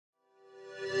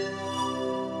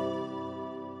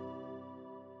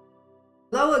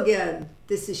Hello again,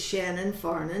 this is Shannon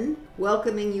Farnon,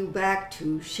 welcoming you back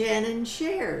to Shannon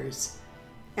Shares.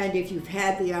 And if you've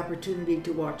had the opportunity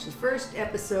to watch the first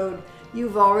episode,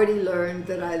 you've already learned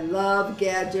that I love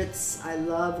gadgets, I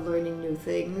love learning new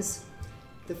things.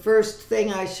 The first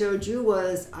thing I showed you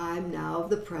was I'm now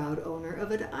the proud owner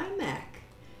of an iMac.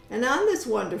 And on this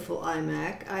wonderful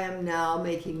iMac, I am now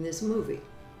making this movie.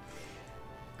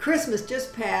 Christmas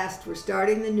just passed, we're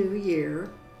starting the new year.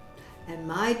 And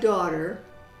my daughter,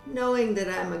 knowing that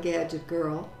I'm a gadget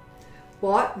girl,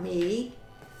 bought me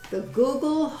the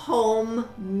Google Home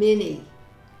Mini.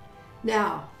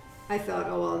 Now, I thought,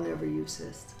 oh, I'll never use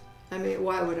this. I mean,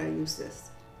 why would I use this?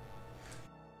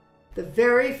 The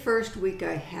very first week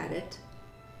I had it,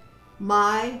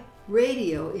 my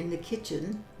radio in the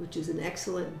kitchen, which is an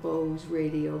excellent Bose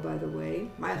radio, by the way.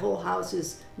 My whole house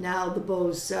is now the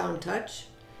Bose SoundTouch,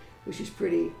 which is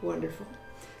pretty wonderful.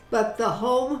 But the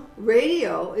home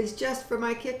radio is just for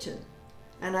my kitchen,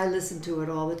 and I listen to it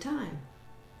all the time.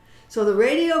 So the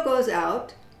radio goes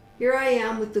out. Here I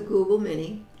am with the Google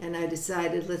Mini, and I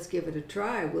decided let's give it a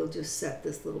try. We'll just set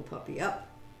this little puppy up.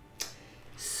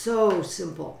 So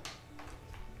simple.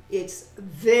 It's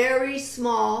very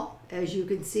small. As you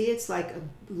can see, it's like a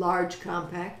large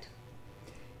compact.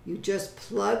 You just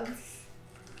plug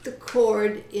the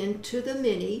cord into the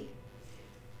Mini.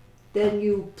 Then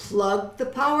you plug the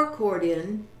power cord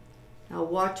in. Now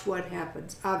watch what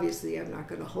happens. Obviously, I'm not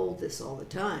going to hold this all the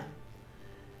time.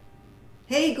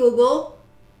 Hey Google,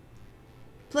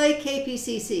 play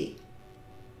KPCC.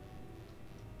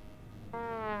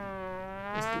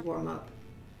 Just to warm up.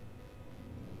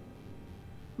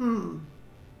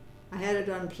 I had it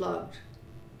unplugged.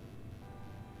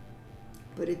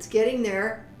 But it's getting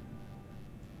there.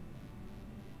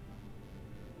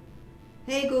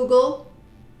 Hey Google.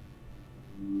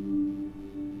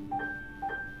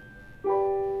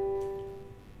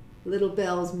 Little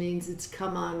bells means it's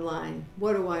come online.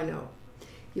 What do I know?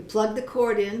 You plug the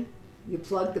cord in, you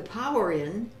plug the power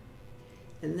in,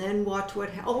 and then watch what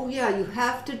happens. Oh yeah, you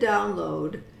have to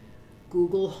download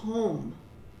Google Home,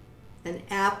 an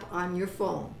app on your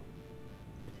phone.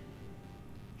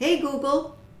 Hey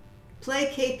Google, play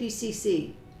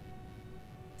KPCC.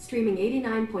 Streaming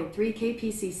 89.3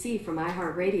 KPCC from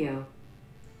iHeartRadio.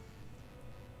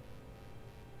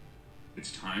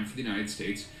 It's time for the United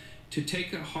States to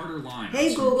take a harder line.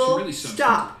 Hey Google,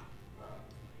 stop.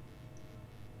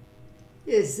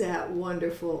 Is that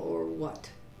wonderful or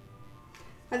what?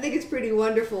 I think it's pretty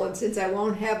wonderful, and since I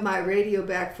won't have my radio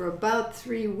back for about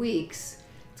 3 weeks,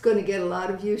 it's going to get a lot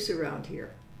of use around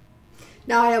here.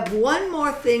 Now I have one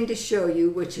more thing to show you,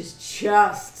 which is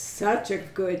just such a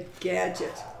good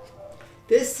gadget.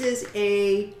 This is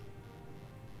a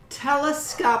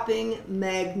telescoping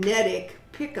magnetic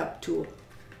pickup tool.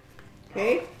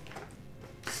 Okay?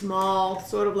 Small,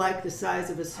 sort of like the size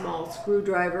of a small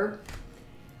screwdriver.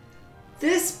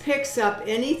 This picks up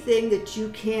anything that you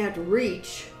can't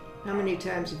reach. How many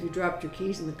times have you dropped your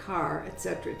keys in the car,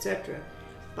 etc., etc.,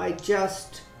 by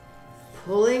just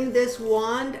pulling this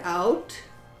wand out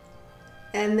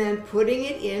and then putting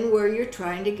it in where you're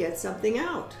trying to get something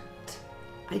out.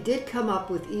 I did come up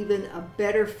with even a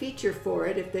better feature for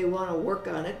it if they want to work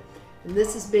on it. And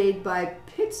this is made by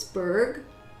Pittsburgh.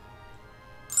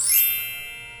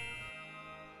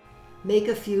 Make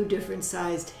a few different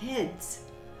sized heads.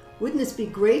 Wouldn't this be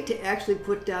great to actually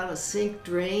put down a sink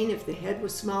drain if the head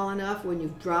was small enough when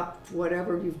you've dropped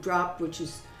whatever you've dropped, which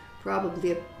is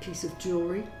probably a piece of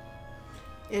jewelry?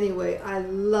 Anyway, I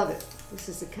love it. This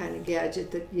is the kind of gadget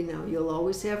that, you know, you'll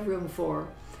always have room for.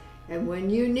 And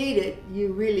when you need it,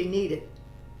 you really need it.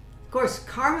 Of course,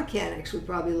 car mechanics would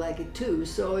probably like it too,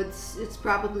 so it's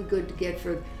probably good to get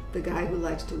for the guy who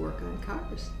likes to work on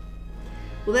cars.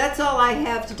 Well, that's all I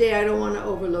have today. I don't want to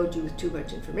overload you with too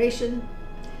much information.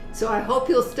 So I hope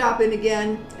you'll stop in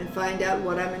again and find out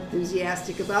what I'm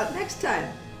enthusiastic about next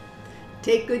time.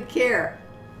 Take good care.